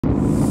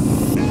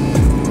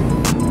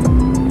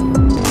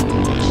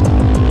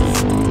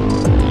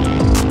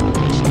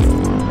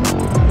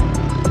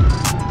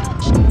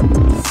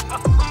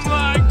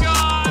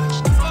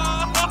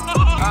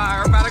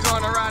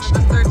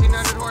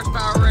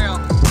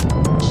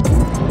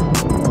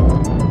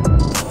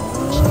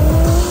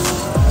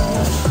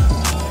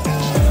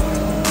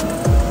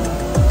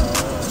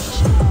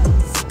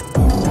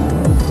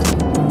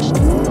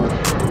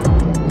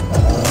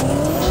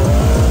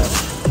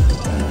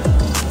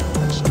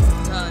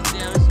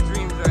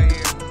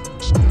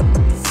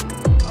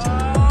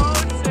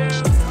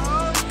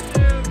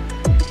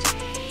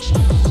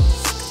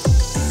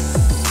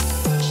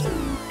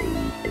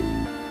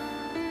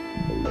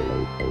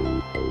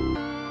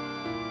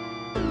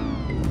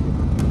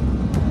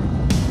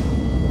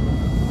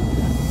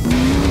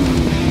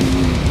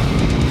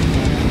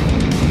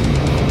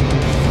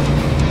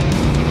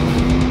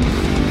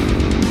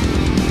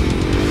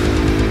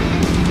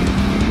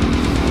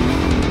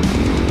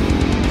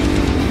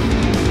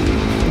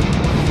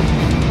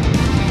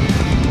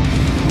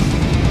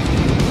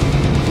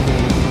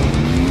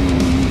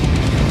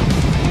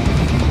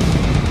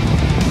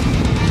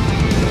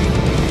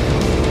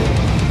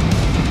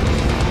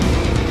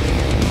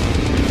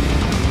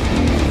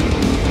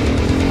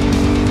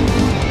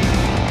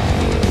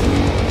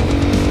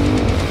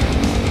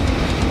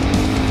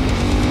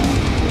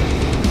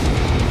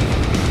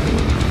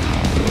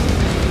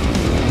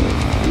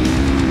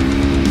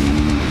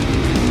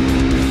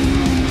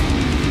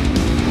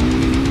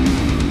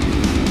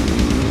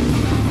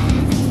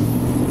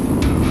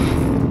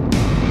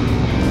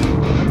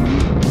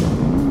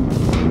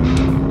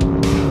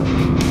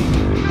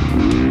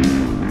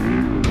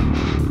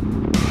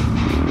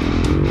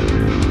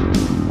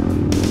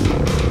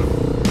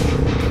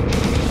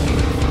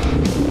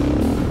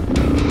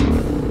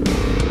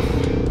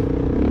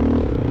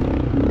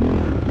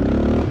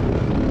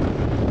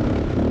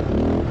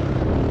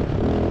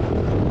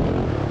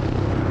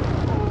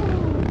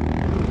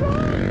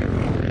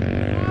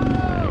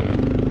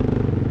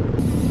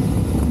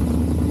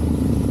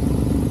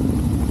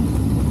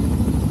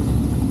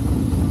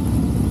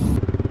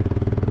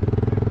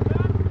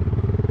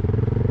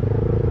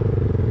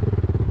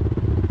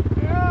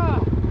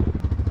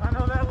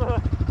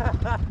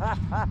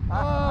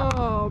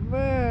Oh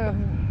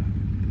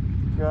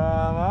man. Come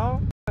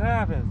on. What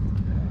happens?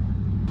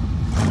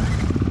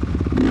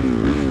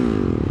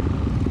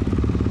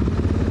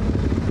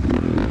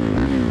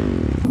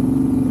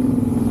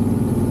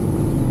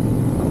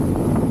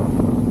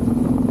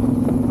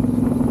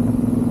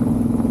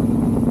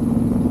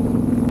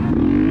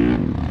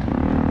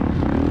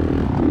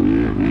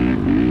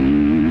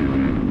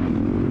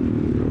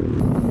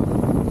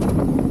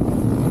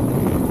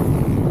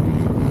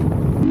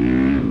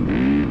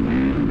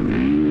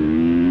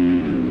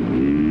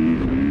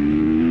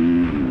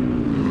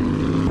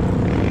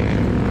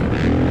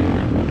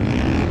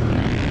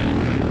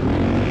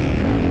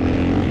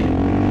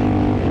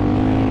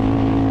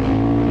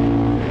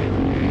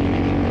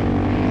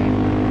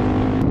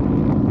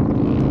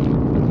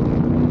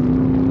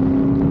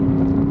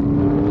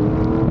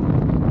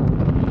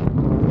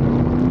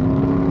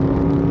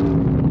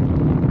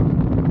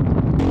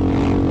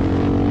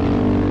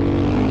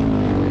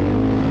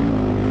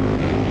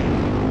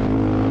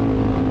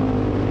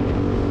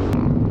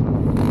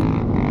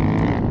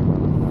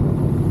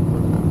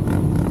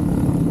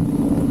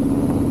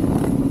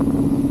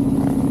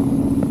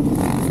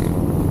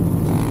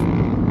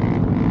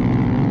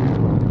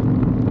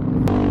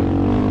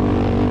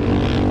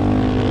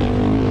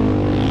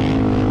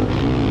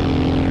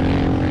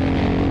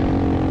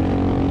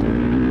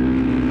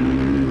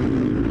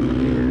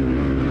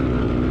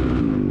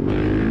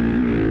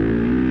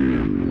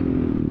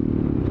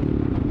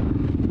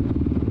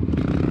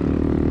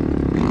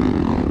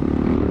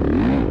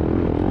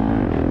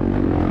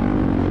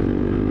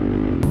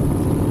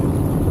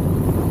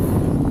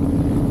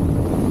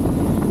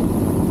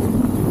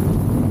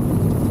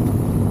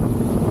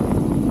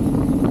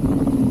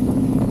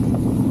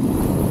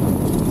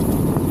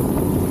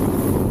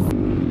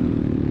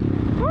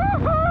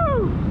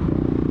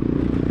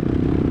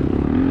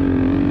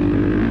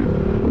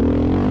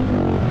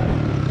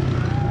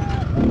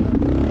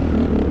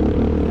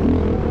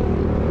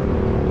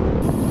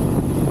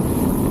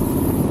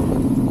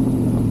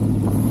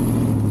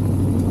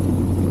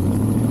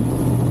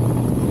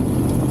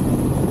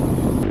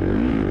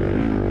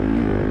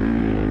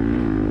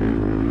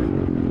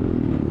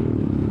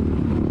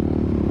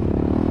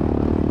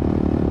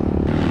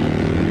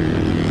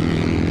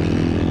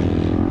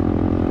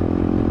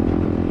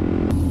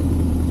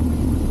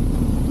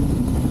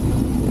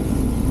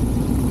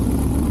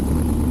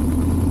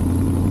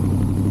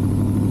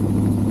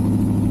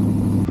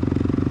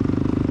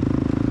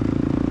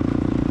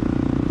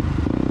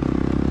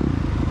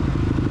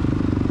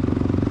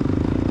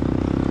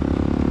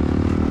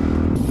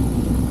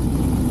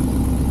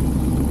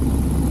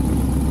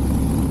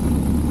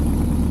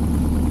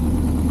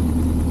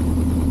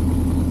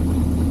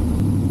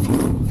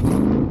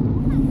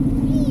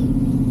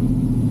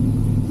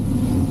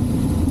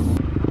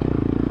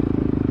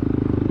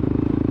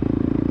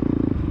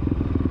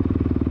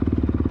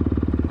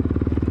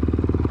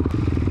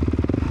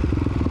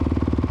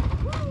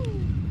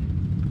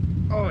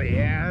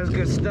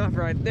 Good stuff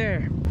right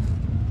there.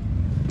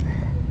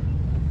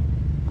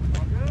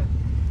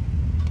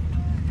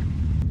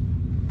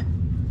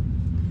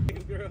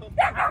 Girl.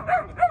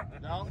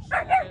 No, she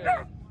did.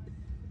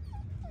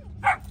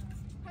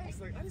 I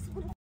was like, I just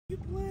want to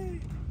play.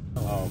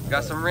 Oh,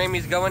 got some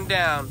Ramies going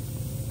down.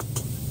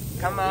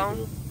 Come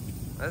on.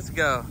 Let's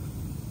go.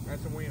 Got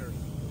some wieners.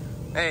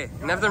 Hey,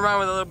 nothing wrong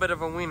with a little bit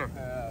of a wiener.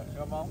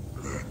 Come on.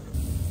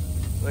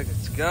 Look,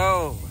 let's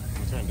go.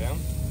 You turn down?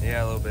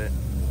 Yeah, a little bit.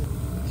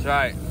 That's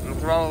right.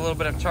 Nothing wrong with a little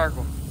bit of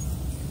charcoal.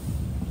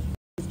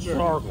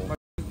 Charcoal.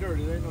 It's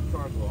dirty. There ain't no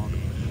charcoal on it.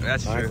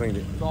 That's true. I cleaned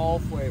it. It's all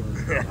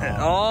flavor.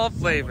 All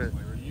flavor.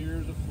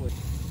 Years of flavor.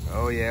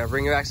 Oh yeah,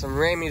 bringing back some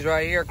Ramies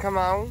right here. Come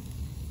on.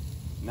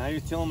 Now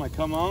you're telling my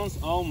come-ons?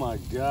 Oh my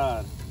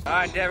God. All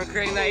right, Devin,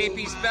 creating that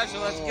AP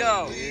special. Let's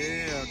go.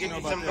 Yeah. Get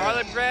you some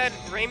garlic bread,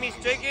 Ramies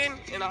chicken,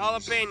 and a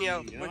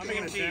jalapeno with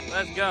cream cheese.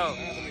 Let's go.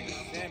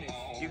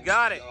 You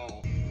got it.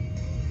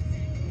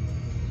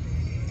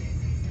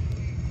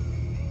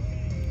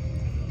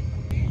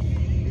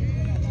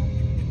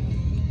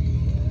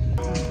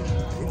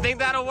 You think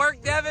that'll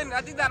work, Devin?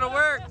 I think that'll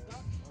work.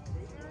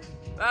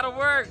 That'll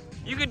work.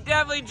 You could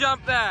definitely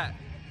jump that.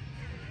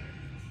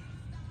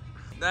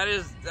 That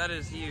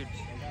is huge.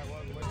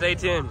 Stay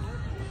tuned.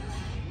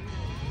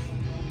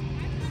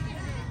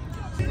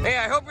 Hey,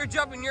 I hope you're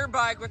jumping your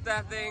bike with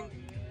that thing.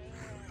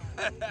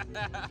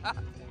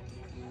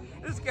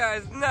 This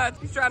guy's nuts.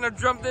 He's trying to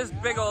jump this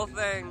big old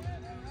thing.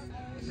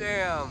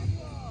 Damn.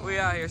 We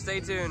out here.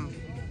 Stay tuned.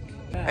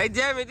 Hey,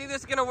 Devin, you think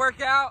this is gonna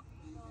work out?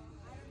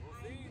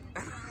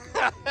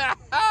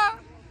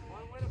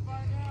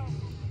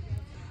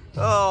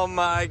 Oh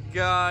my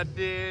God,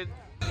 dude.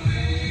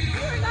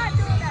 You're not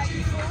doing that,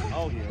 you fool.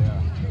 Oh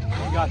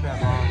yeah. You got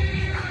that wrong.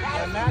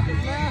 That map is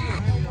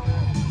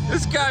massive.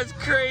 This guy's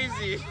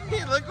crazy.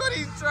 Look what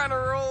he's trying to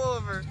roll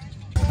over.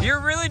 You're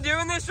really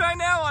doing this right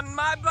now on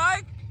my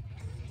bike?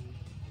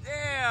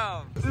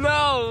 Damn.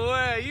 No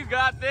way. You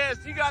got this.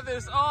 You got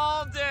this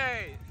all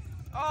day.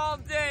 All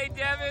day,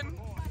 Devin.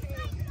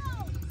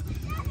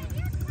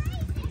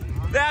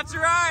 That's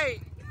right.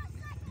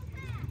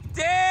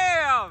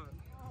 Damn.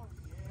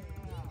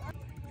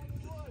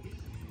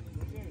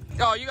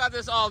 Oh, you got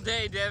this all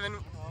day, Devin.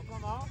 Oh,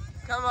 come on.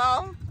 Come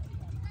on.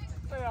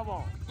 Say I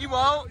won't. You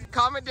won't?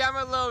 Comment down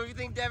below if you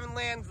think Devin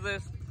lands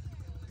this.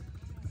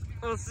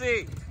 We'll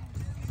see.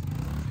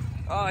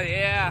 Oh,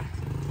 yeah.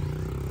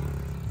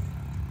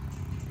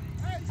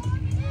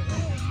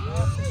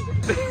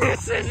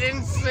 This is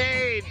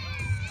insane.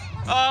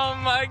 Oh,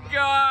 my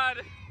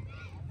God.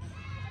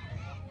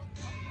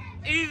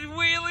 He's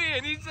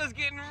wheeling. He's just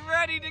getting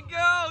ready to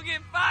go.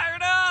 Get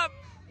fired up.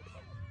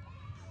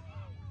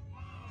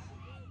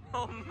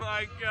 Oh,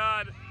 my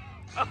God.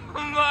 Oh,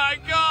 my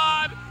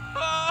God.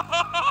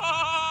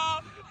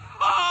 Oh,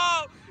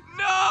 oh,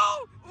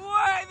 no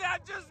way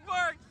that just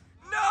worked.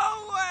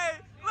 No way.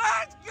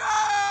 Let's go.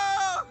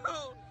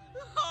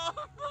 Oh,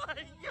 my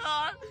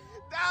God.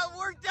 That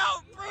worked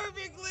out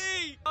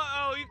perfectly.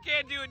 Uh-oh, you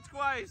can't do it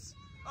twice.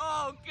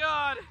 Oh,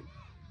 God.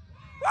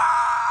 Woo!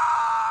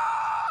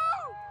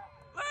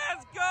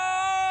 Let's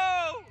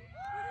go.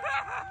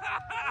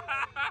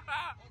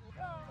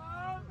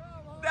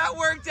 That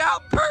worked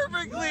out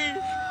perfectly.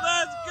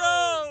 Let's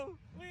go.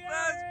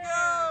 Let's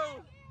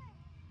go.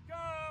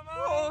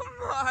 Oh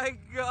my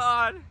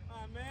God.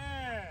 Oh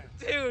man.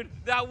 Dude,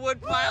 that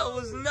wood pile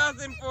was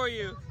nothing for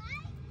you.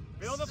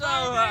 Build a So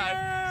high.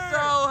 fire. So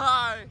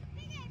high.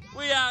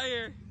 We out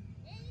here.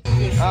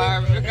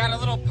 Alright, we got a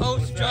little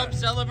post-jump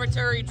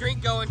celebratory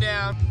drink going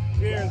down.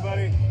 Cheers,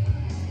 buddy.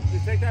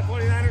 Just take that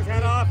 49ers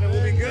hat off and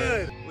we'll be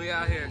good. We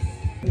out here.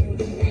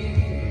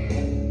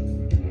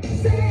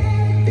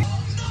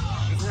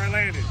 That's where I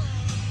landed.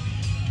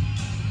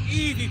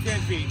 Easy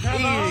 10 feet.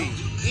 Come on.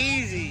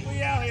 Easy.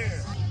 We out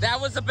here. That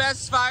was the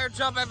best fire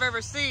jump I've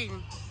ever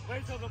seen.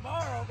 Wait till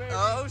tomorrow, baby.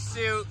 Oh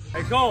shoot.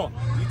 Hey Cole,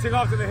 you took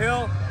off to the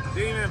hill,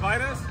 didn't even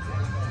invite us?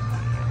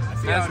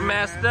 That's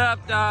messed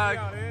up, dog.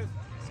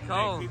 It's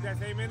cold. Hey, keep that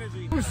same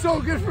energy. It was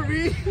so good for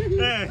me.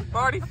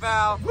 Party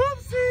foul.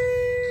 Whoopsie!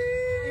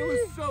 It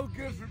was so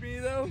good for me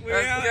though.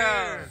 Let's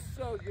go.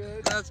 So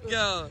good. Let's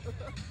go.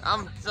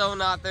 I'm so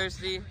not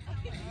thirsty.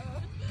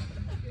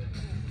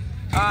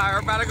 Alright, we're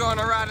about to go on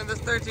a ride in this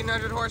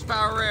 1300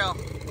 horsepower rail.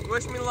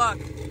 Wish me luck.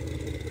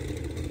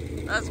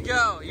 Let's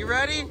go. You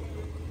ready?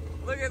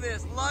 Look at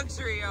this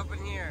luxury up in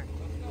here.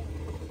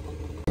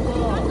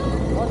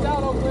 Watch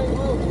out, Oakley.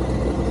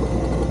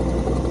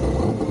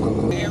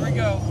 Here we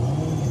go.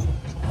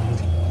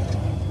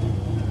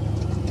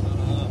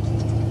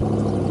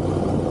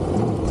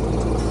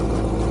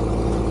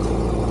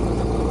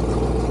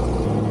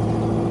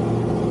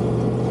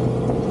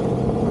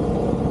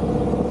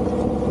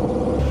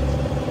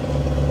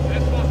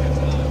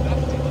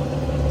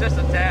 Just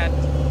a tad.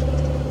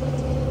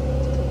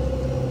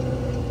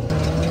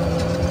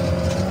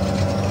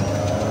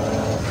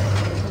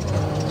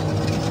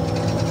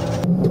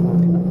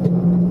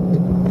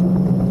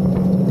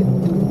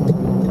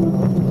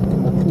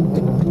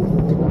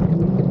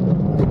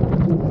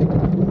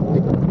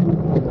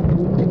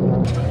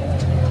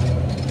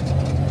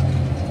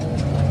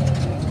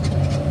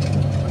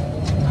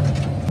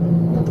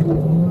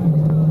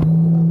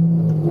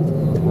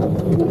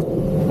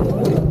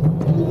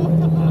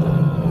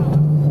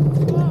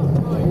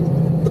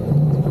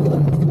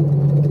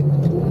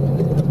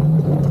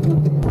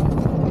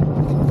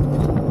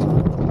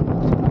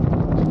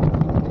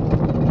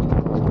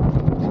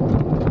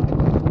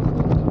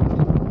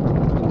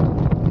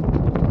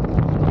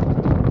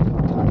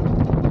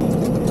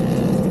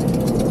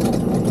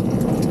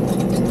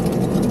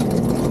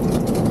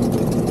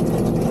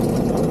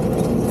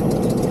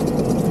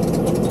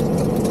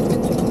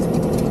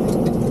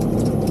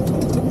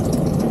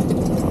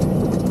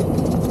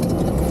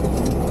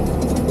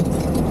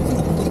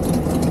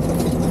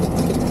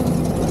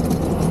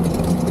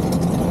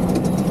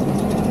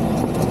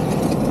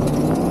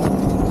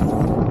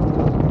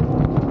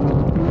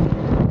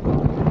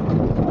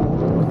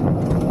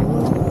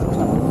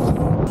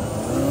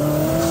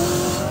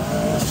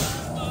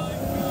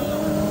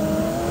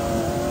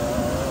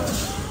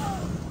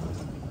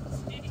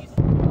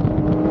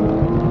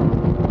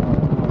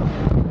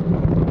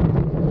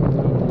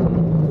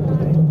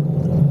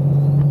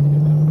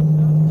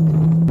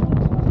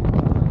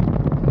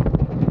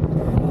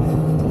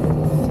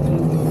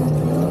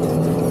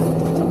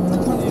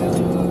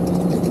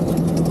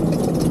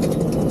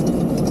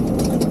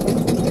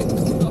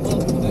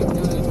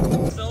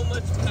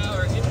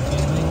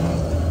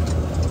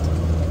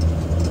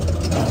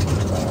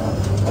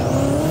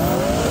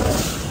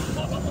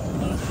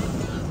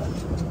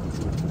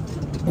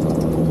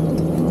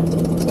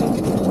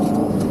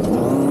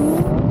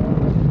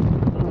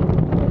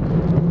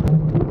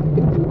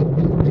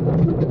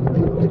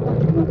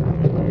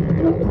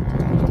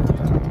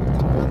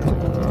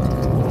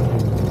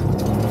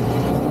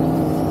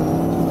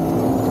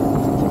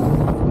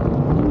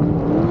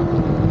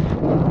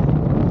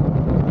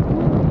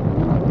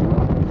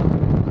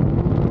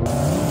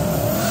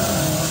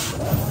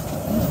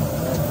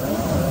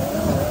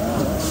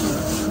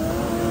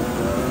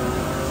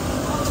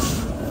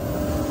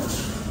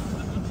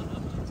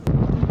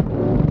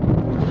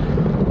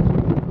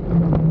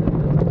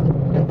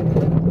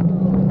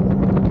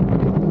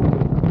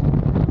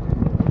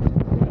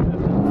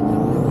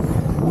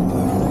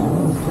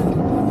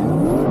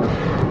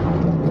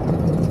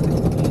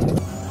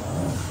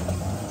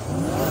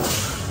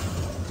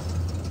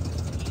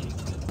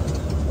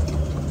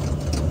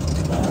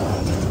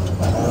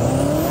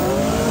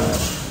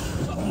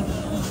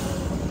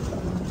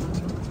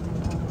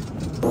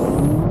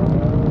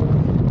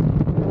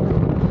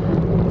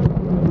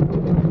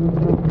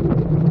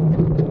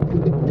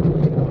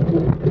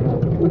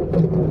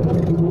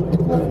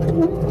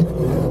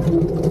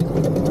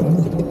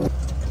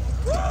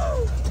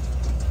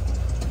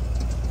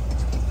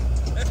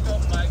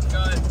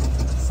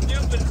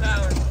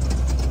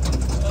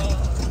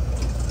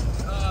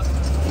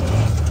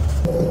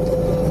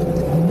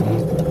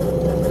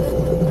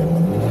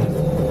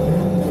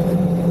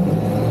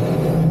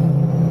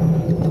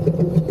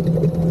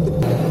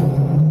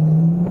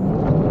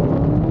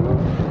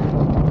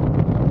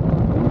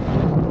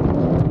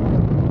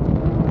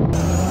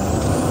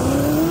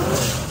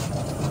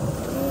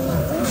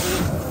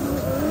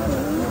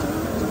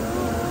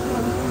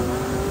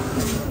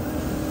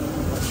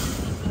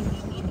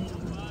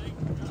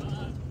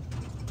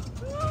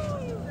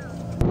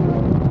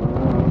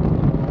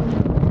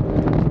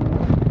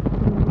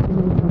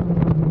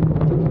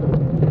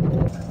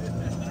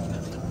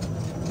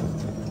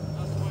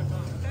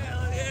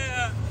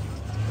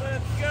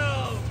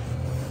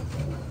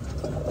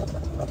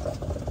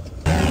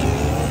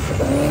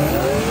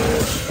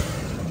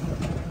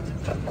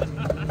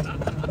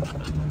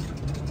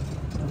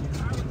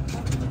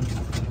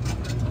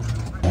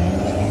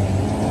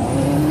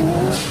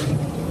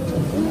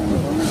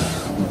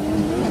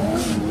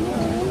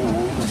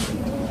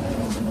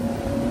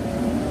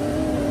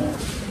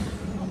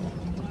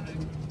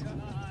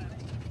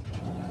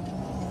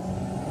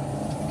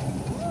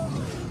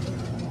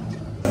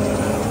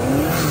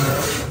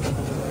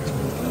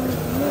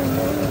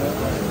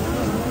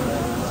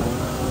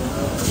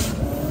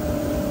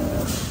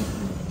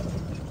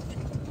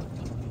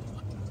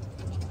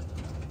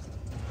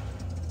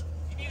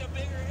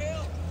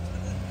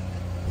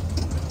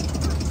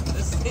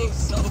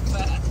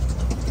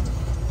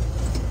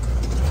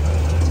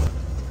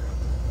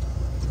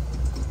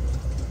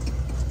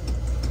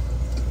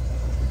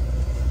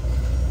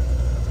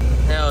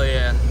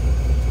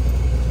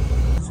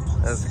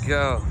 Let's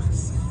go.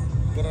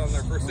 Put it on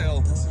there for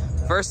sale.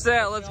 First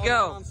sale, let's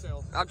go.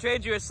 I'll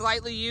trade you a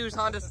slightly used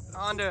Honda.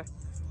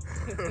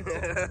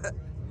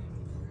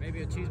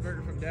 Maybe a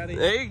cheeseburger from Daddy.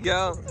 There you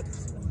go.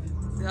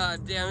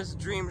 God damn, this is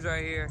dreams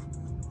right here.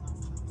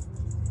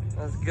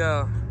 Let's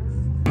go.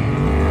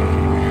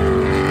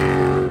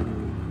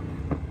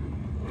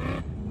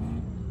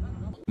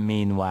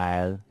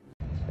 Meanwhile.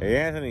 Hey,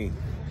 Anthony.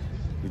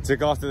 You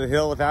took off to the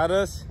hill without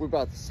us? We're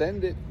about to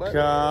send it. But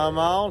Come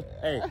on.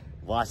 Hey,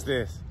 watch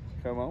this.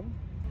 come on.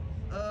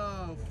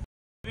 Oh.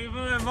 Leave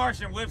them in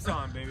Martian whips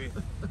on, baby.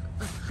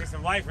 Get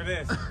some light for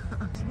this.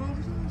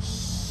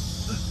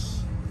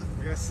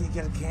 We're gonna sneak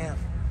at a camp.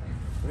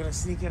 We're gonna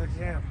sneak at a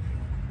camp.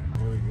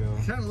 There we go.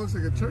 Kind of looks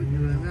like a turkey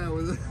right now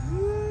with it.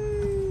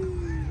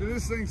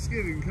 This thing's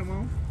skidding. Come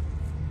on.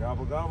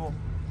 Gobble, gobble.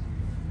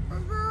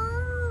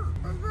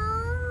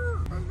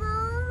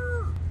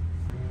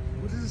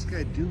 What is this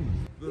guy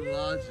doing? The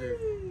logic.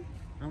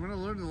 I'm gonna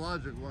learn the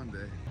logic one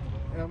day.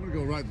 Yeah, I'm gonna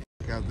go ride the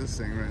f out this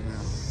thing right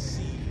now.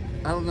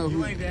 I don't know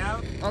who. I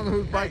don't know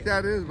whose bike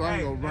that is, but I'm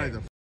gonna go ride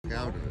the f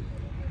out of it.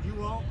 You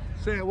won't.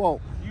 Say it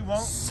won't. You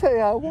won't. Say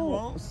I won't.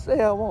 won't.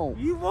 Say I won't.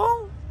 You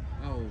won't.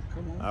 Oh,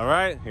 come on. All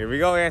right, here we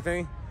go,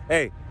 Anthony.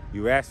 Hey,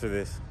 you asked for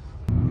this.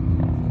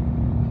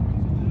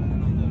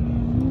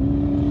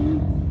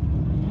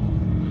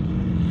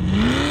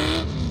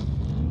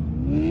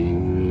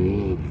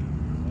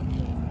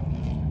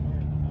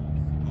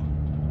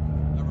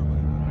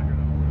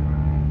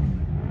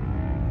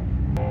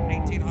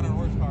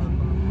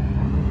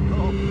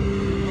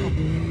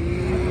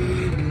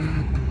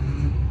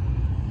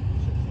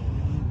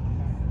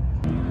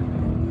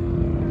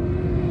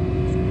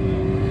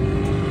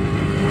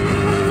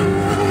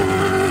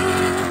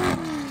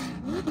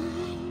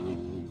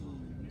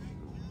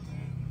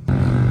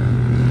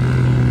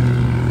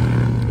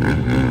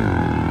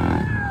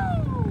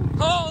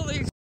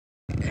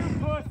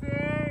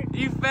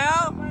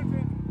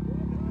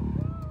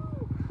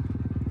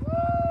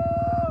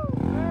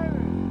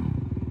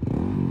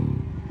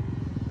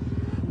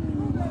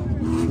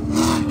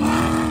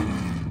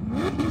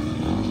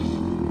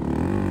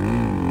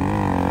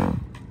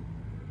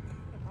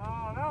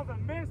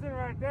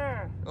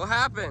 What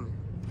happened?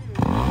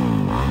 Oh,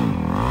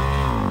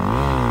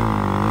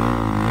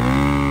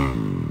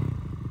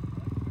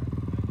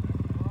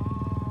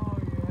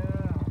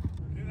 yeah.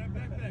 Dude, that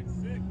backpack's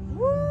sick.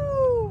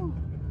 Woo!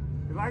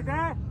 You like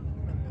that?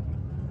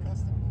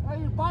 Hey,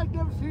 your bike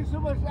never seen so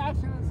much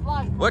action in its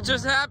life. What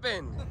just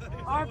happened?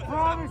 I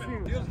promise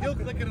you. He'll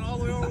clicking it all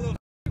the way over those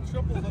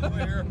triples on the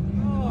way here.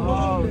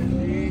 Oh,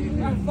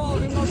 jeez. I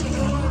followed him up the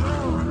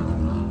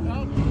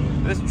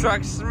road. This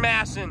truck's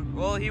smashing.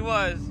 Well, he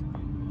was.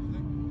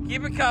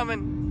 Keep it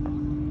coming.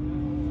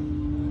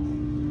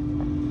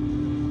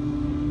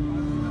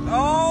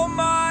 Oh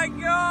my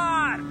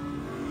God!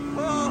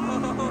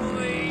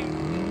 Holy!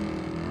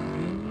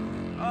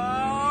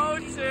 Oh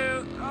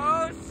shoot!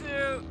 Oh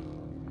shoot!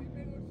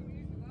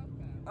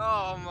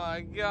 Oh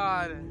my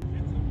God!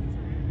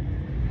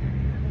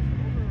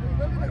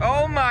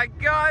 Oh my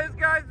God! This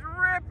guy's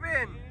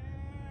ripping!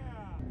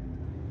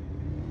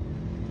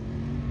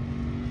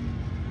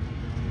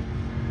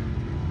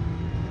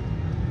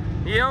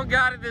 You don't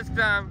got it this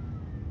time.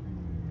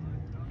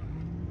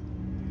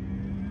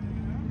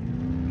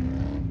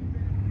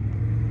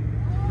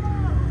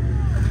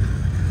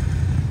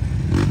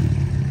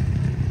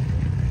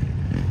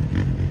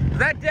 Is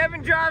that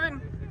Devin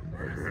driving?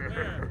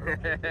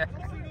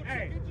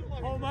 Hey,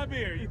 hold my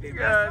beer. You think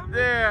God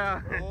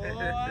damn.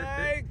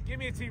 Boy, give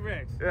me a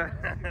T-Rex.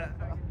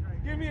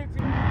 Give me a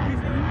T-Rex.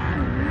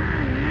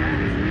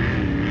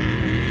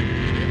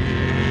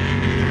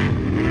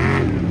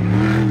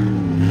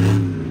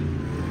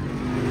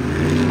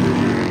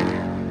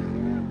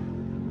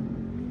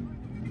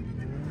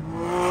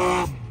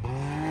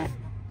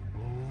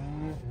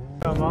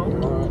 Come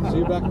on. All right, see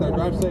you back there.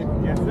 Drive safe.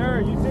 Yes, sir.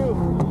 You too.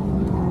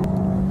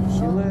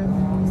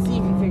 See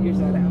if he figures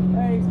that out.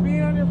 Hey, he's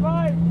being on your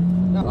bike.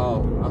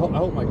 Oh, I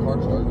hope my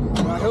car starts.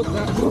 I hope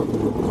that.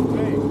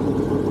 Hey.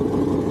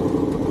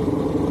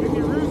 Can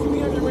you roost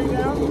me on your way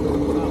down? No.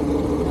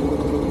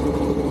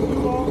 You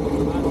won't?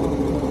 I don't.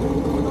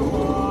 Come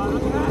on,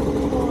 I'm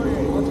asking for it.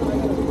 That's what I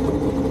gotta do.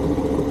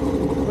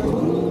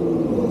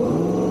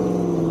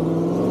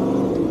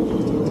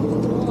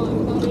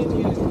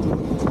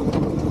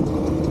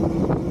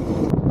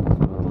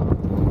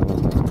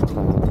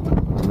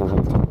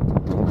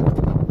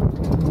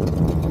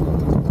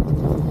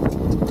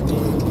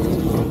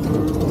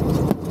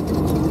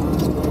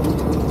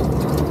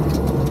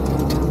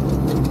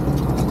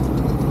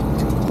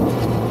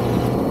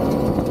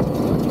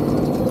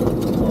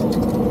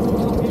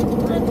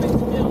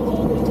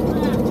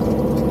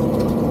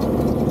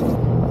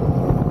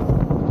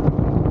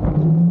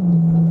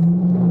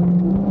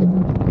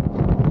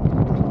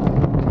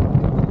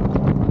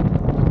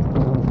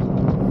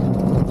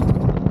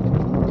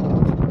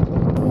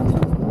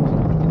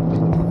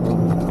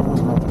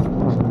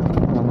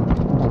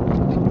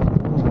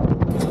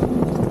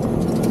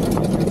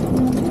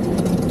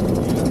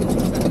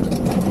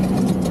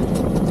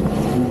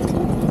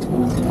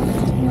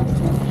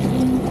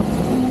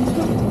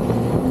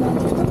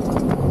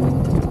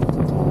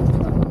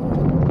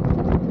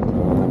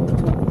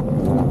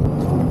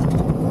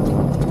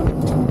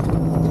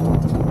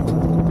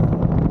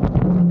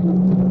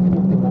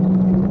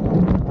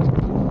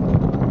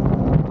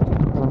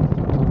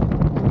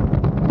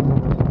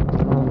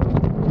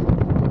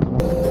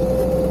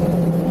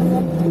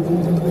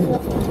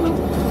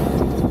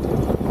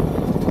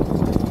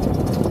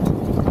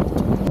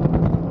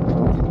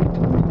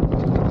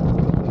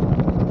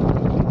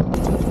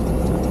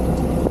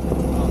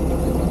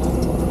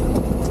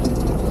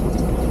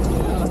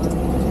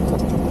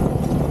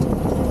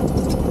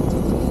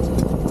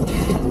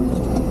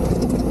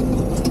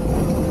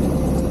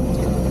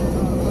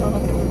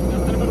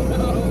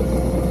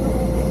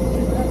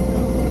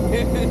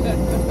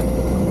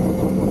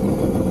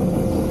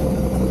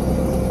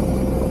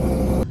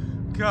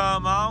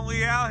 Come on,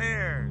 we out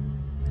here.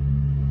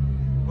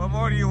 What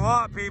more do you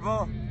want, people?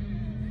 All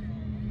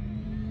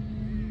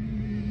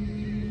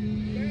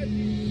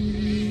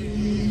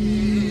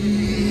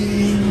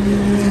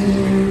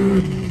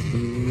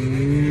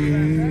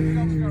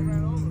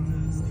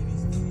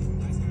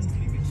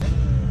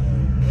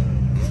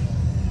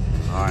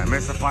right,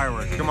 miss the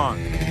fireworks. Come on,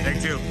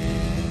 take two.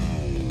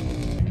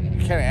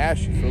 You can't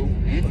ask you, fool.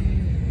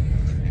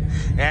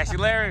 Ashley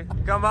Larry,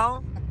 come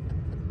on.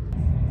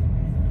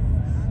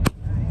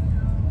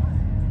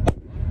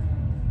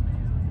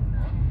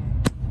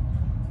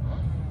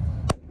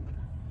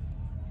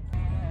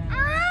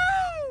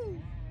 Ow!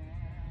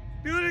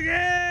 Do it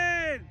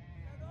again.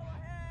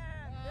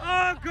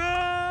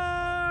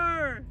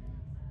 Encore.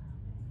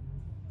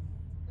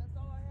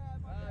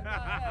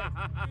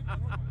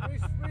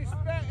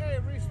 Respect, hey,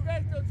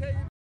 respect will take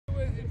you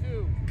with you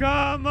too.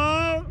 Come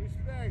on.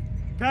 Respect.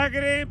 Pack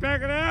it in,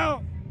 pack it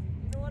out.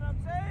 You know what I'm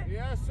saying?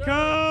 Yes, sir.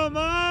 Come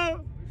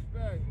on.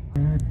 Respect.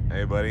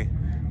 Hey, buddy,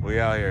 we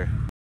out here.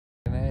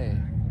 Hey.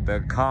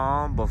 The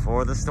calm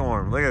before the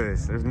storm. Look at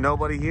this. There's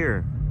nobody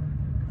here.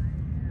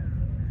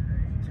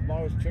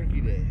 Tomorrow's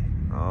Turkey Day.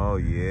 Oh,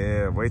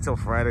 yeah. Wait till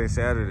Friday,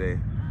 Saturday.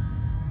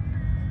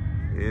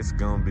 It's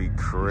gonna be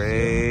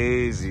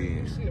crazy.